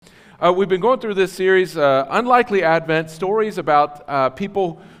We've been going through this series, Unlikely Advent, stories about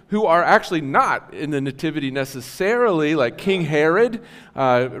people who are actually not in the Nativity necessarily, like King Herod.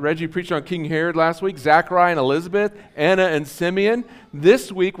 Reggie preached on King Herod last week, Zachariah and Elizabeth, Anna and Simeon.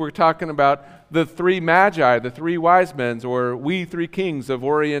 This week we're talking about the three Magi, the three wise men, or we three kings of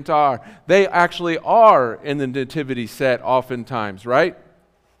Orient are. They actually are in the Nativity set oftentimes, right?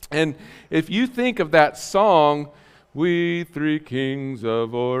 And if you think of that song, we three kings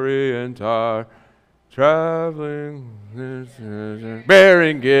of Orient are traveling,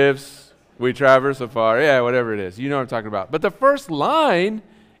 bearing gifts, we traverse afar. Yeah, whatever it is. You know what I'm talking about. But the first line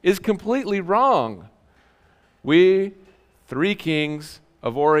is completely wrong. We three kings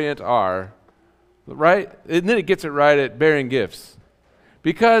of Orient are, right? And then it gets it right at bearing gifts.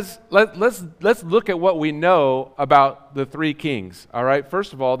 Because let's look at what we know about the three kings, all right?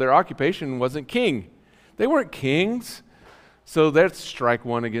 First of all, their occupation wasn't king. They weren't kings, so that's strike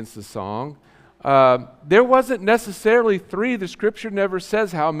one against the song. There wasn't necessarily three. The scripture never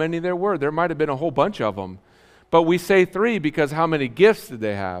says how many there were. There might have been a whole bunch of them. But we say three because how many gifts did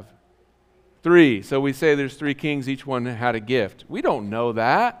they have? Three. So we say there's three kings, each one had a gift. We don't know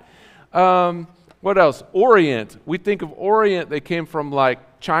that. What else? Orient. We think of Orient, they came from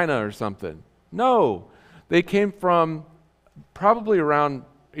like China or something. No, they came from probably around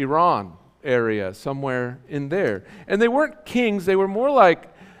Iran area, somewhere in there. And they weren't kings, they were more like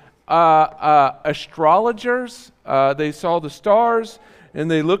astrologers. They saw the stars and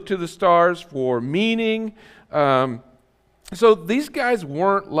they looked to the stars for meaning. So these guys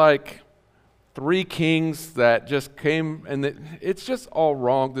weren't like three kings that just came, and it's just all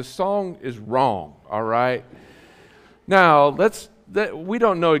wrong. The song is wrong, all right? Now, we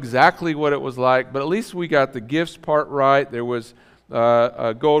don't know exactly what it was like, but at least we got the gifts part right. There was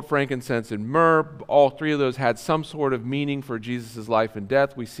gold, frankincense, and myrrh. All three of those had some sort of meaning for Jesus' life and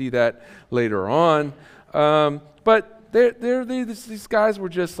death. We see that later on. But these guys were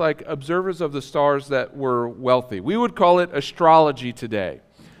just like observers of the stars that were wealthy. We would call it astrology today.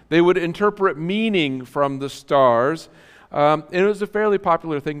 They would interpret meaning from the stars. And it was a fairly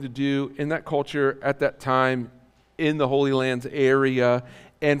popular thing to do in that culture at that time in the Holy Lands area.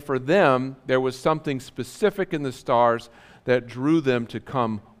 And for them, there was something specific in the stars that drew them to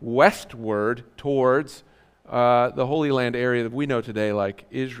come westward towards the Holy Land area that we know today, like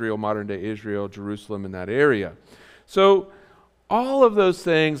Israel, modern-day Israel, Jerusalem, in that area. So all of those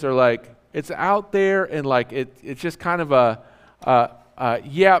things are like, it's out there, and like it's just kind of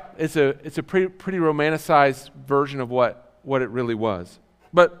it's a pretty romanticized version of what it really was.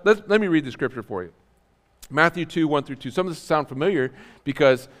 But let me read the scripture for you. Matthew 2, 1 through 2. Some of this sound familiar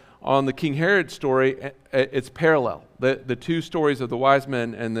because on the King Herod story, it's parallel. The two stories of the wise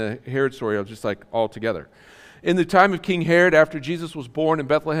men and the Herod story are just like all together. In the time of King Herod, after Jesus was born in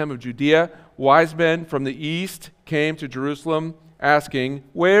Bethlehem of Judea, wise men from the east came to Jerusalem asking,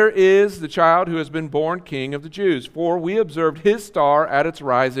 "Where is the child who has been born King of the Jews? For we observed his star at its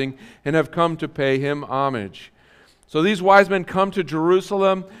rising and have come to pay him homage." So these wise men come to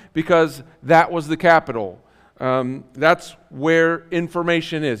Jerusalem because that was the capital. That's where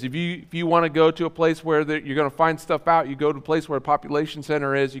information is. If you want to go to a place where you're going to find stuff out, you go to a place where a population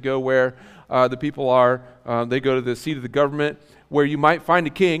center is, you go where the people are, they go to the seat of the government where you might find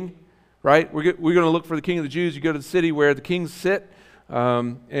a king, right? We're going to look for the king of the Jews. You go to the city where the kings sit,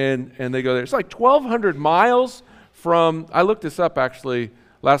 and they go there. It's like 1,200 miles from, I looked this up actually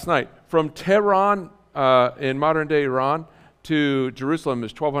last night, from Tehran in modern-day Iran to Jerusalem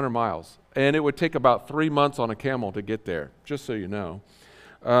is 1,200 miles. And it would take about 3 months on a camel to get there, just so you know.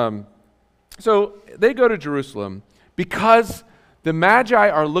 So they go to Jerusalem because the Magi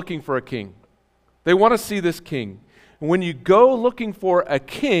are looking for a king. They want to see this king. And when you go looking for a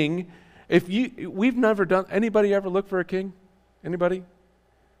king, we've never done, anybody ever look for a king? Anybody?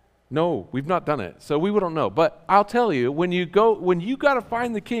 No, we've not done it, so we wouldn't know. But I'll tell you, when you got to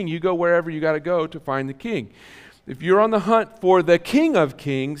find the king, you go wherever you got to go to find the king. If you're on the hunt for the King of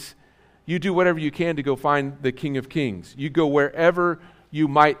Kings, you do whatever you can to go find the King of Kings. You go wherever you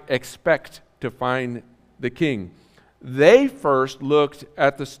might expect to find the king. They first looked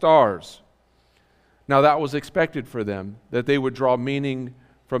at the stars. Now that was expected for them, that they would draw meaning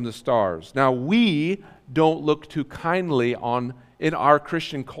from the stars. Now we don't look too kindly in our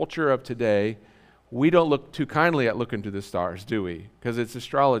Christian culture of today, we don't look too kindly at looking to the stars, do we? Because it's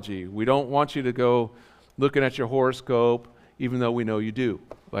astrology. We don't want you to go looking at your horoscope, even though we know you do.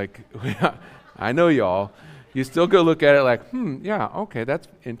 Like, I know y'all. You still go look at it like, yeah, okay, that's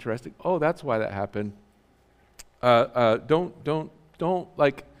interesting. Oh, that's why that happened. Don't,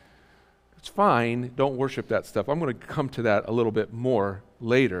 like, it's fine. Don't worship that stuff. I'm going to come to that a little bit more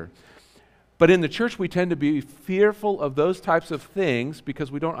later. But in the church, we tend to be fearful of those types of things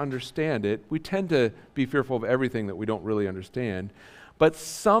because we don't understand it. We tend to be fearful of everything that we don't really understand. But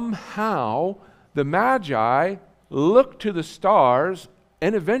somehow, the Magi looked to the stars,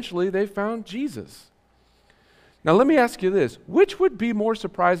 and eventually they found Jesus. Now, let me ask you this. Which would be more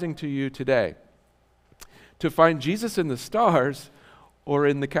surprising to you today? To find Jesus in the stars or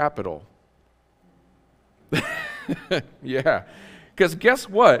in the Capitol? Yeah. Because guess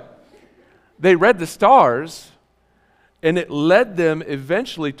what? They read the stars, and it led them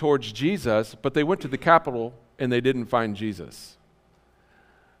eventually towards Jesus, but they went to the Capitol, and they didn't find Jesus.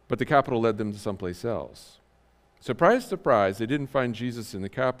 But the Capitol led them to someplace else. Surprise, surprise, they didn't find Jesus in the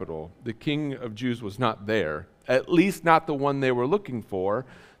Capitol. The King of Jews was not there, at least not the one they were looking for.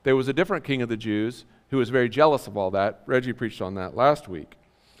 There was a different king of the Jews who was very jealous of all that. Reggie preached on that last week.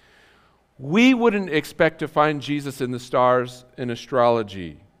 We wouldn't expect to find Jesus in the stars in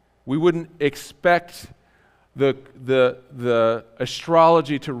astrology. We wouldn't expect the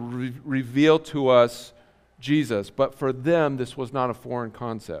astrology to reveal to us Jesus, but for them, this was not a foreign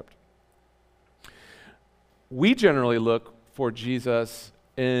concept. We generally look for Jesus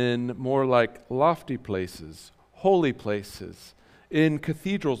in more like lofty places, holy places, in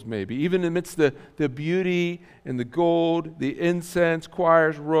cathedrals maybe, even amidst the beauty and the gold, the incense,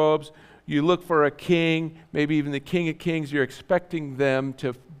 choirs, robes. You look for a king, maybe even the King of Kings, you're expecting them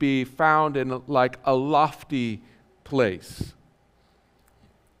to be found in like a lofty place.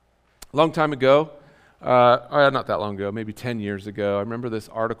 A long time ago, not that long ago, maybe 10 years ago, I remember this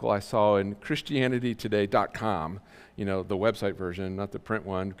article I saw in ChristianityToday.com, the website version, not the print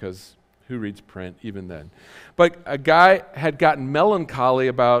one, because who reads print even then? But a guy had gotten melancholy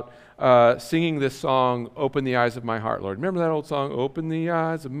about singing this song, Open the Eyes of My Heart, Lord. Remember that old song, Open the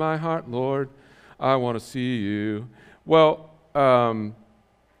Eyes of My Heart, Lord, I want to see you. Well,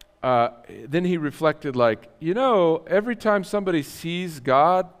 then he reflected every time somebody sees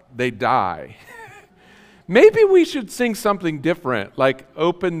God, they die. Maybe we should sing something different, like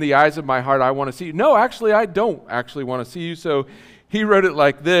open the eyes of my heart, I want to see you. No, actually, I don't actually want to see you. So he wrote it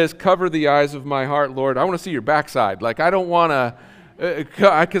like this, cover the eyes of my heart, Lord. I want to see your backside. I don't want to,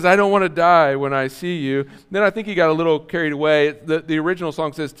 because I don't want to die when I see you. Then I think he got a little carried away. The original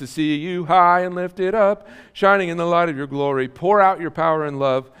song says, to see you high and lifted up, shining in the light of your glory, pour out your power and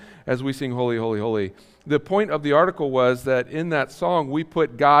love as we sing holy, holy, holy. The point of the article was that in that song, we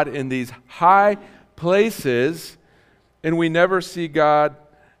put God in these high places, and we never see God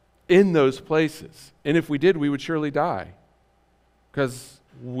in those places. And if we did, we would surely die because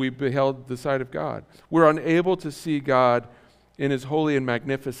we beheld the sight of God. We're unable to see God in his holy and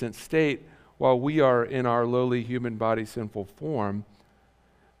magnificent state while we are in our lowly human body sinful form.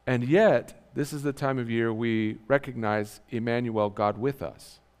 And yet, this is the time of year we recognize Emmanuel, God with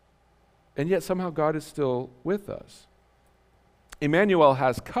us. And yet somehow God is still with us. Emmanuel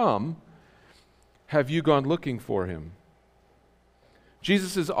has come. Have you gone looking for him?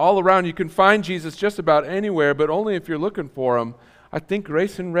 Jesus is all around. You can find Jesus just about anywhere, but only if you're looking for him. I think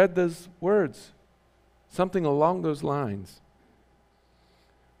Grayson read those words, something along those lines.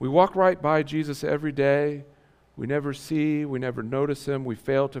 We walk right by Jesus every day. We never see, we never notice him. We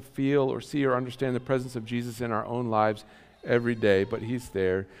fail to feel or see or understand the presence of Jesus in our own lives every day, but he's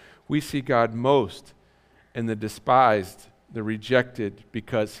there. We see God most in the despised, the rejected,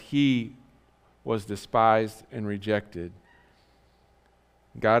 because he was despised and rejected.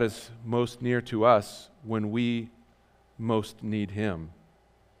 God is most near to us when we most need him.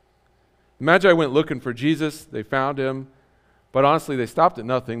 The Magi went looking for Jesus. They found him. But honestly, they stopped at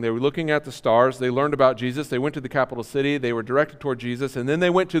nothing. They were looking at the stars. They learned about Jesus. They went to the capital city. They were directed toward Jesus. And then they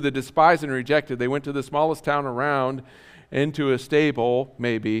went to the despised and rejected. They went to the smallest town around, into a stable,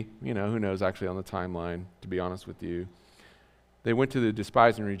 maybe. Who knows actually on the timeline, to be honest with you. They went to the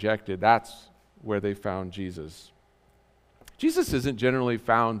despised and rejected. That's where they found Jesus. Jesus isn't generally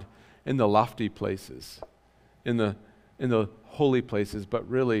found in the lofty places, in the holy places, but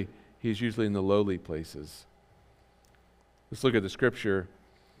really he's usually in the lowly places. Let's look at the scripture.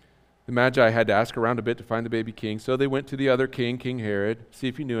 The Magi had to ask around a bit to find the baby king, so they went to the other king, King Herod, see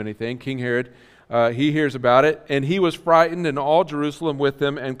if he knew anything. King Herod, he hears about it, and he was frightened, and all Jerusalem with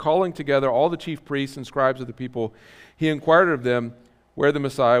him, and calling together all the chief priests and scribes of the people, he inquired of them where the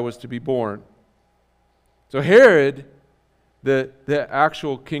Messiah was to be born. So Herod, the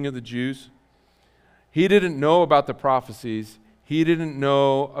actual king of the Jews, he didn't know about the prophecies. He didn't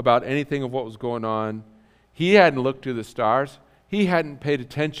know about anything of what was going on. He hadn't looked to the stars. He hadn't paid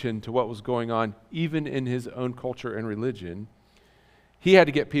attention to what was going on, even in his own culture and religion. He had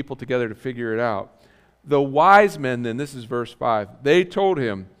to get people together to figure it out. The wise men then, this is verse 5, they told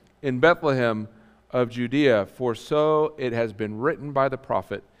him, in Bethlehem of Judea, for so it has been written by the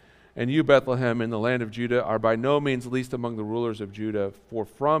prophet, and you, Bethlehem, in the land of Judah, are by no means least among the rulers of Judah, for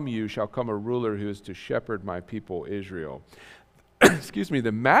from you shall come a ruler who is to shepherd my people Israel. Excuse me,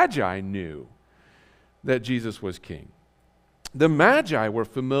 the Magi knew that Jesus was king. The Magi were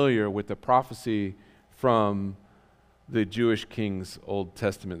familiar with the prophecy from the Jewish king's Old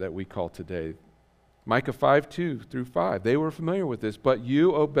Testament that we call today. Micah 5:2-5. They were familiar with this. But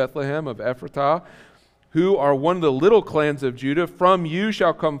you, O Bethlehem of Ephrathah, who are one of the little clans of Judah, from you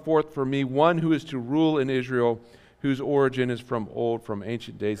shall come forth for me one who is to rule in Israel, whose origin is from old, from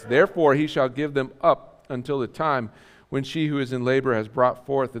ancient days. Therefore he shall give them up until the time when she who is in labor has brought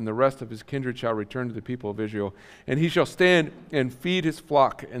forth, and the rest of his kindred shall return to the people of Israel. And he shall stand and feed his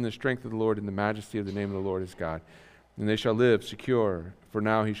flock in the strength of the Lord, in the majesty of the name of the Lord his God. And they shall live secure, for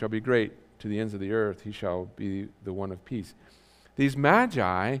now he shall be great to the ends of the earth. He shall be the one of peace. These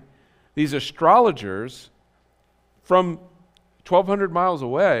Magi, these astrologers from 1,200 miles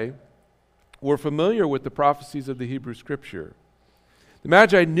away, were familiar with the prophecies of the Hebrew Scripture. The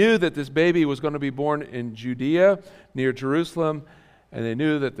Magi knew that this baby was going to be born in Judea, near Jerusalem, and they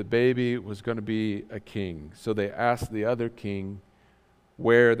knew that the baby was going to be a king. So they asked the other king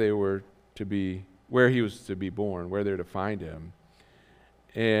where he was to be born, where they were to find him.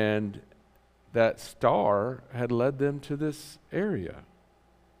 And that star had led them to this area.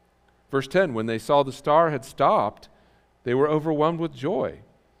 Verse 10, when they saw the star had stopped, they were overwhelmed with joy.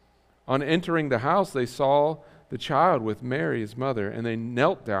 On entering the house, they saw the child with Mary, his mother, and they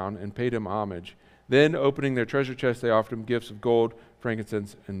knelt down and paid him homage. Then, opening their treasure chest, they offered him gifts of gold,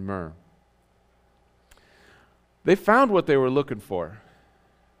 frankincense, and myrrh. They found what they were looking for.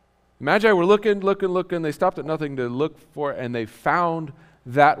 The Magi were looking. They stopped at nothing to look for, and they found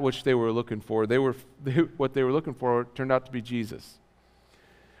that which they were looking for. What they were looking for turned out to be Jesus.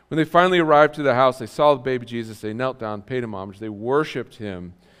 When they finally arrived to the house, they saw the baby Jesus. They knelt down, paid him homage. They worshiped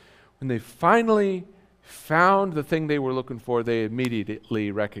him. When they finally found the thing they were looking for, they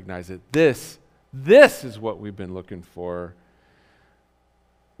immediately recognized it. This is what we've been looking for.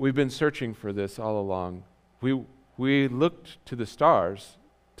 We've been searching for this all along. We looked to the stars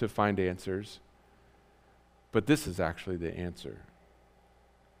to find answers, but this is actually the answer.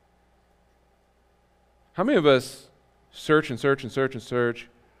 How many of us search and search and search and search?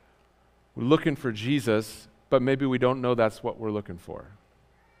 We're looking for Jesus, but maybe we don't know that's what we're looking for.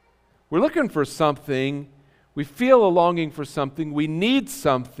 We're looking for something. We feel a longing for something. We need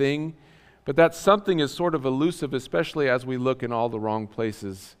something, but that something is sort of elusive, especially as we look in all the wrong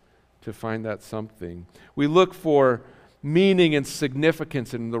places to find that something. We look for meaning and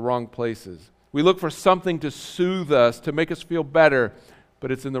significance in the wrong places. We look for something to soothe us, to make us feel better,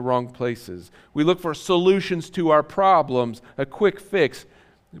 but it's in the wrong places. We look for solutions to our problems, a quick fix,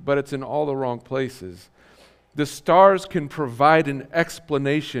 but it's in all the wrong places. The stars can provide an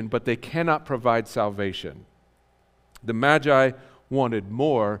explanation, but they cannot provide salvation. The Magi wanted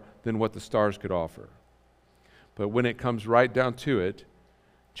more than what the stars could offer. But when it comes right down to it,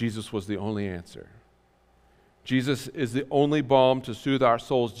 Jesus was the only answer. Jesus is the only balm to soothe our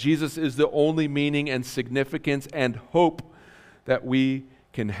souls. Jesus is the only meaning and significance and hope that we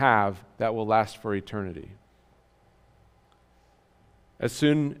can have that will last for eternity. As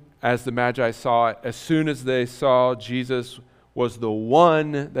soon as the Magi saw it, as soon as they saw Jesus was the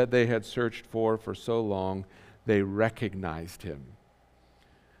one that they had searched for so long, they recognized him.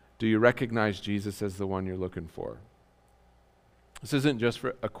 Do you recognize Jesus as the one you're looking for? This isn't just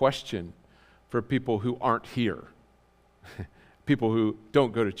for a question for people who aren't here, people who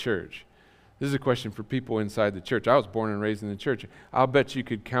don't go to church. This is a question for people inside the church. I was born and raised in the church. I'll bet you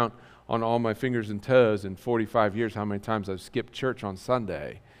could count on all my fingers and toes in 45 years how many times I've skipped church on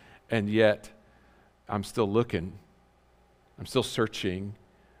Sunday, and yet I'm still looking. I'm still searching.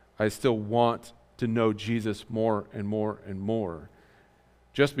 I still want to know Jesus more and more and more.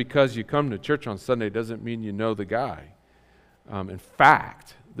 Just because you come to church on Sunday doesn't mean you know the guy. In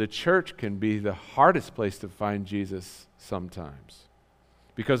fact, the church can be the hardest place to find Jesus sometimes.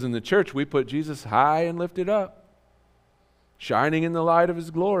 Because in the church, we put Jesus high and lifted up, shining in the light of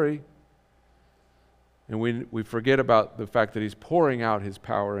his glory. And we forget about the fact that he's pouring out his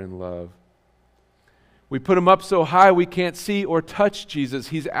power and love. We put him up so high we can't see or touch Jesus.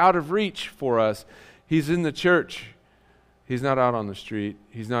 He's out of reach for us. He's in the church. He's not out on the street.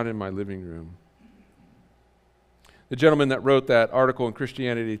 He's not in my living room. The gentleman that wrote that article in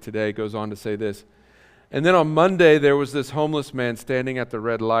Christianity Today goes on to say this. And then on Monday, there was this homeless man standing at the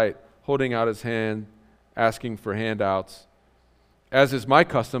red light, holding out his hand, asking for handouts. As is my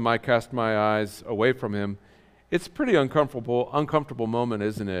custom, I cast my eyes away from him, It's a pretty uncomfortable moment,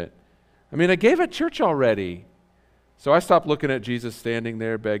 isn't it? I mean, I gave at church already. So I stopped looking at Jesus standing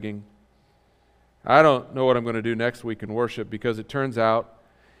there begging. I don't know what I'm going to do next week in worship, because it turns out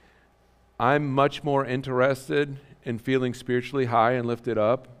I'm much more interested in feeling spiritually high and lifted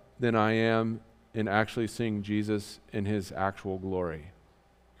up than I am in actually seeing Jesus in his actual glory.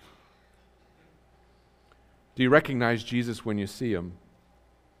 Do you recognize Jesus when you see him?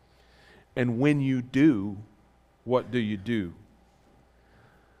 And when you do, what do you do?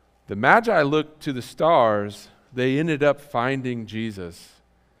 The Magi looked to the stars. They ended up finding Jesus.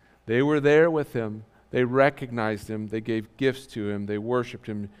 They were there with him. They recognized him. They gave gifts to him. They worshiped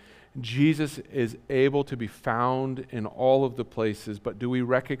him. Jesus is able to be found in all of the places, but do we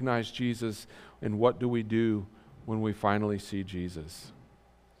recognize Jesus, and what do we do when we finally see Jesus?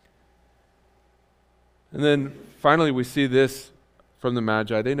 And then finally we see this from the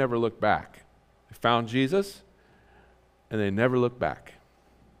Magi. They never looked back. They found Jesus, and they never looked back.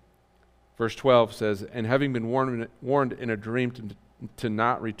 Verse 12 says, and having been warned in a dream to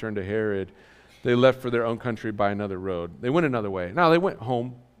not return to Herod, they left for their own country by another road. They went another way. Now they went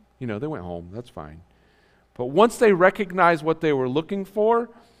home. They went home. That's fine. But once they recognized what they were looking for,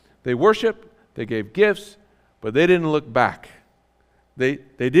 they worshiped, they gave gifts, but they didn't look back. They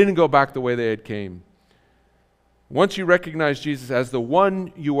didn't go back the way they had came. Once you recognize Jesus as the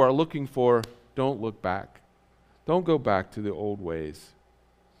one you are looking for, don't look back. Don't go back to the old ways.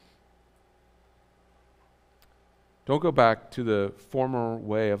 Don't go back to the former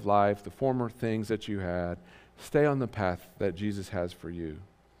way of life, the former things that you had. Stay on the path that Jesus has for you.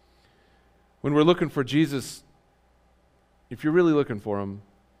 When we're looking for Jesus, if you're really looking for him,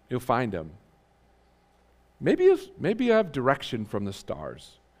 you'll find him. Maybe you have direction from the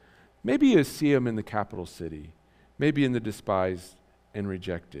stars. Maybe you see him in the capital city. Maybe in the despised and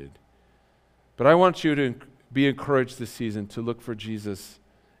rejected. But I want you to be encouraged this season to look for Jesus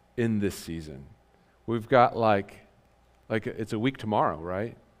in this season. We've got like it's a week tomorrow,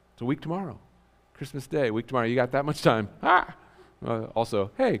 right? It's a week tomorrow. Christmas Day, a week tomorrow. You got that much time.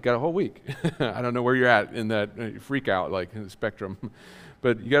 Also, hey, got a whole week. I don't know where you're at in that freak out, like in the spectrum.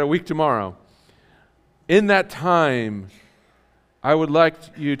 But you got a week tomorrow. In that time, I would like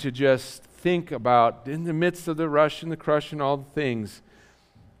you to just think about, in the midst of the rush and the crush and all the things,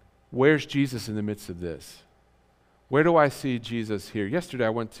 where's Jesus in the midst of this? Where do I see Jesus here? Yesterday I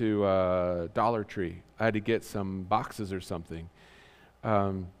went to Dollar Tree. I had to get some boxes or something.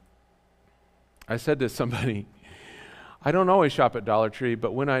 I said to somebody, I don't always shop at Dollar Tree,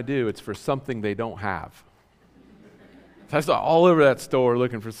 but when I do, it's for something they don't have. So I saw all over that store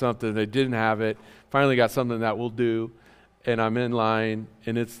looking for something. They didn't have it. Finally got something that will do. And I'm in line,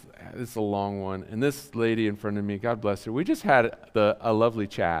 and it's a long one. And this lady in front of me, God bless her, we just had a lovely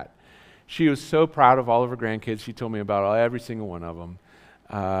chat. She was so proud of all of her grandkids. She told me about every single one of them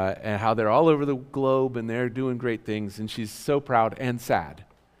and how they're all over the globe and they're doing great things. And she's so proud and sad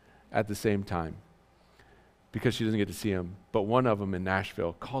at the same time because she doesn't get to see them. But one of them in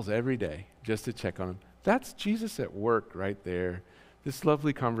Nashville calls every day just to check on him. That's Jesus at work right there. This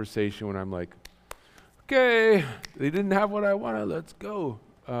lovely conversation when I'm like, okay, they didn't have what I wanted, let's go.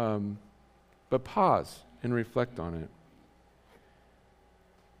 But pause and reflect on it.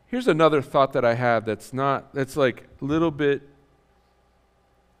 Here's another thought that I have that's like a little bit,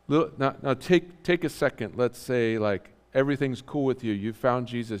 now take a second. Let's say like everything's cool with you. You found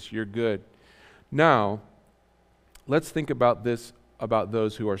Jesus, you're good. Now, let's think about this, about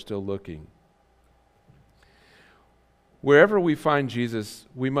those who are still looking. Wherever we find Jesus,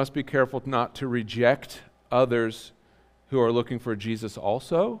 we must be careful not to reject others who are looking for Jesus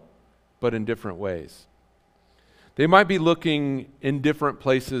also, but in different ways. They might be looking in different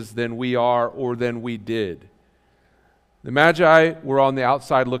places than we are or than we did. The Magi were on the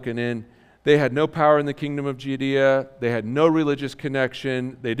outside looking in. They had no power in the kingdom of Judea. They had no religious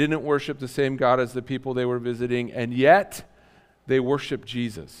connection. They didn't worship the same God as the people they were visiting, and yet they worshiped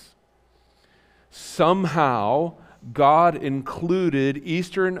Jesus. Somehow, God included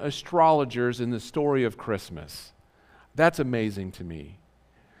Eastern astrologers in the story of Christmas. That's amazing to me.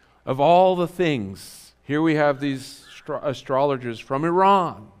 Of all the things, here we have these astrologers from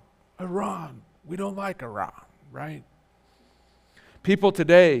Iran. Iran. We don't like Iran, right? People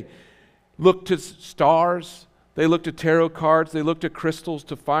today look to stars. They look to tarot cards. They look to crystals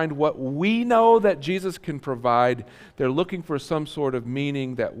to find what we know that Jesus can provide. They're looking for some sort of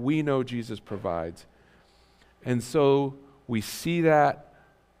meaning that we know Jesus provides. And so we see that.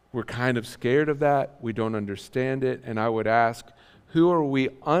 We're kind of scared of that. We don't understand it. And I would ask, who are we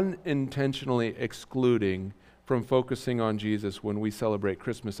unintentionally excluding from focusing on Jesus when we celebrate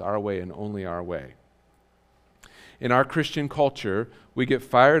Christmas our way and only our way? in our Christian culture, we get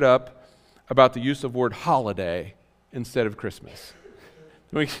fired up about the use of word holiday instead of Christmas.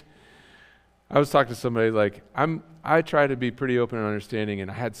 I was talking to somebody like, I try to be pretty open and understanding, and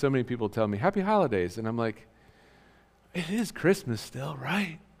I had so many people tell me, happy holidays, and I'm like, it is Christmas still,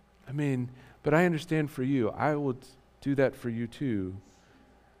 right? I mean, but I understand for you. I will do that for you too.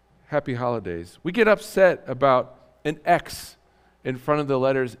 Happy holidays. We get upset about an X in front of the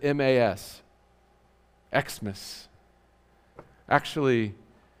letters M-A-S. Xmas. Actually,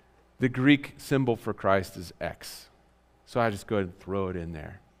 the Greek symbol for Christ is X. So I just go ahead and throw it in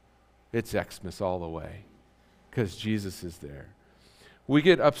there. It's Xmas all the way because Jesus is there. We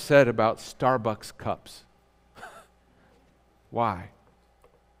get upset about Starbucks cups. Why?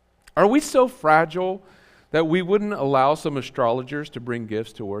 Are we so fragile that we wouldn't allow some astrologers to bring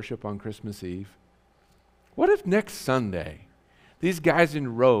gifts to worship on Christmas Eve? What if next Sunday these guys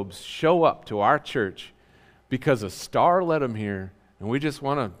in robes show up to our church because a star led them here and we just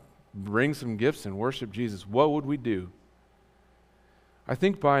want to bring some gifts and worship Jesus? What would we do? I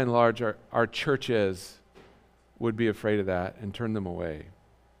think by and large our churches would be afraid of that and turn them away.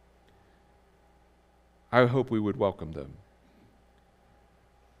 I hope we would welcome them.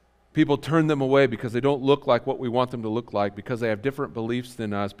 People turn them away because they don't look like what we want them to look like, because they have different beliefs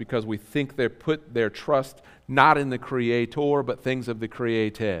than us, because we think they put their trust not in the Creator, but things of the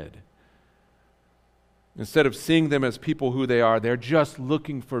created. Instead of seeing them as people who they are, they're just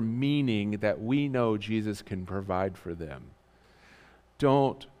looking for meaning that we know Jesus can provide for them.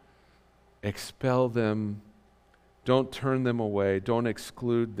 Don't expel them. Don't turn them away. Don't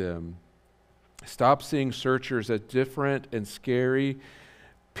exclude them. Stop seeing searchers as different and scary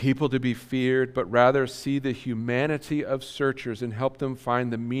people to be feared, but rather see the humanity of searchers and help them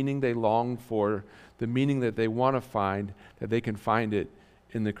find the meaning they long for, the meaning that they want to find, that they can find it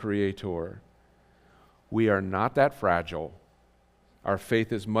in the Creator. We are not that fragile. Our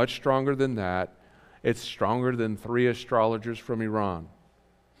faith is much stronger than that. It's stronger than 3 astrologers from Iran.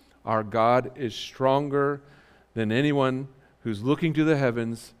 Our God is stronger than anyone who's looking to the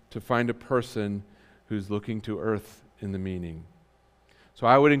heavens to find a person who's looking to earth in the meaning. So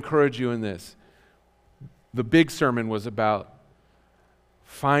I would encourage you in this. The big sermon was about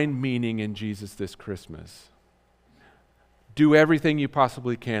find meaning in Jesus this Christmas. Do everything you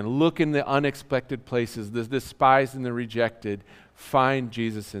possibly can. Look in the unexpected places, the despised and the rejected. Find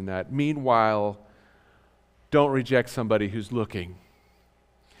Jesus in that. Meanwhile, don't reject somebody who's looking.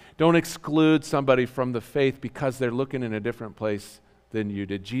 Don't exclude somebody from the faith because they're looking in a different place than you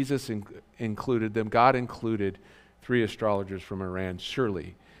did. Jesus included them. God included 3 astrologers from Iran.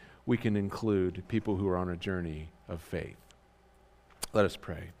 Surely we can include people who are on a journey of faith. Let us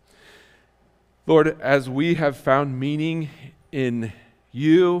pray. Lord, as we have found meaning in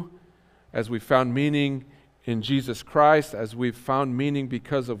you, as we found meaning in Jesus Christ, as we've found meaning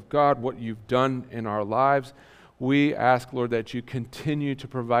because of God, what you've done in our lives, we ask, Lord, that you continue to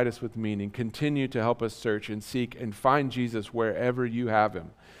provide us with meaning, continue to help us search and seek and find Jesus wherever you have him.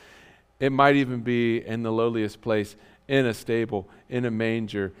 It might even be in the lowliest place, in a stable, in a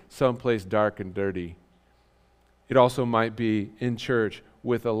manger, someplace dark and dirty. It also might be in church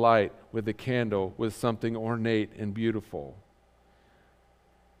with a light, with a candle, with something ornate and beautiful.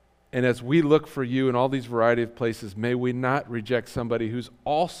 And as we look for you in all these variety of places, may we not reject somebody who's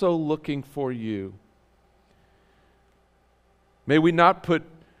also looking for you. May we not put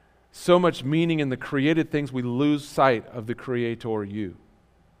so much meaning in the created things we lose sight of the Creator, you.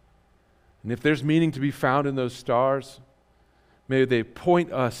 And if there's meaning to be found in those stars, may they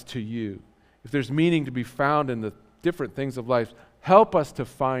point us to you. If there's meaning to be found in the different things of life, help us to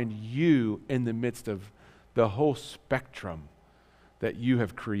find you in the midst of the whole spectrum that you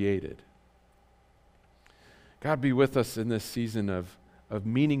have created. God, be with us in this season of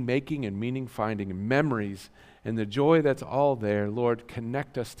meaning making and meaning finding and memories and the joy that's all there. Lord,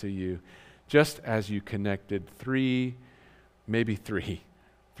 connect us to you just as you connected the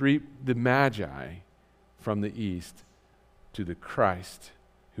Magi from the east to the Christ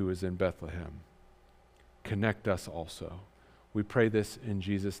who is in Bethlehem. Connect us also. We pray this in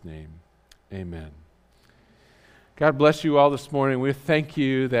Jesus' name. Amen. God bless you all this morning. We thank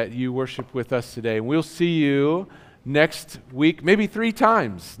you that you worship with us today. And we'll see you next week, maybe 3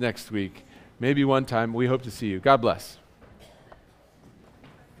 times next week, maybe 1 time. We hope to see you. God bless.